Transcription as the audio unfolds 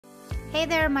Hey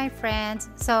there, my friends.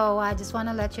 So I just want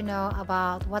to let you know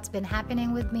about what's been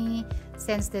happening with me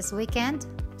since this weekend.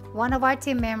 One of our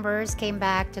team members came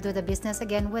back to do the business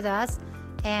again with us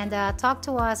and talked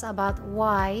to us about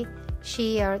why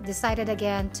she decided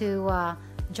again to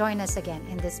join us again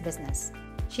in this business.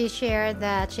 She shared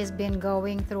that she's been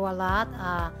going through a lot.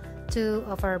 Two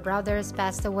of her brothers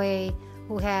passed away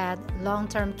who had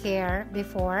long-term care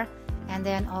before, and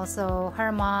then also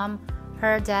her mom,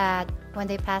 her dad, when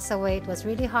they passed away, it was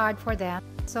really hard for them.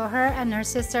 So her and her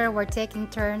sister were taking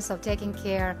turns of taking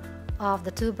care of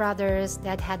the two brothers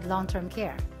that had long-term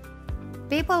care.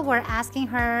 People were asking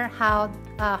her how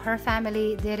her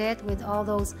family did it with all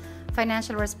those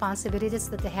financial responsibilities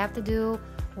that they have to do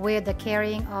with the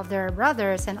caring of their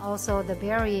brothers and also the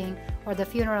burying or the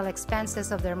funeral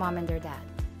expenses of their mom and their dad.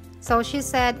 So she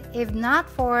said if not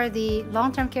for the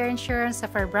long-term care insurance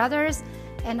of her brothers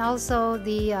and also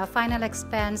the final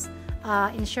expense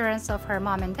insurance of her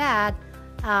mom and dad,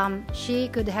 she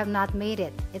could have not made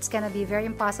it. It's going to be very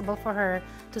impossible for her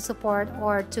to support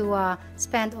or to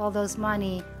spend all those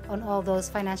money on all those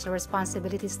financial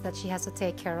responsibilities that she has to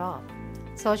take care of.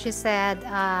 So she said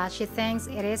she thinks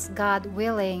it is God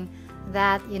willing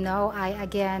that,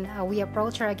 we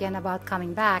approach her again about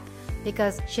coming back,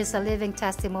 because she's a living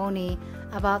testimony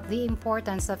about the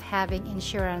importance of having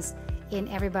insurance in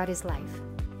everybody's life.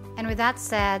 And with that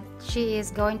said, she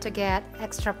is going to get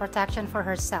extra protection for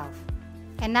herself.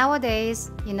 And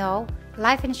nowadays,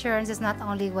 life insurance is not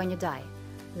only when you die.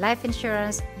 Life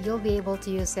insurance, you'll be able to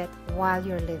use it while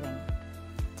you're living.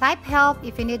 Type help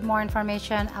if you need more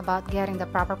information about getting the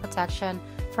proper protection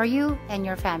for you and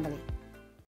your family.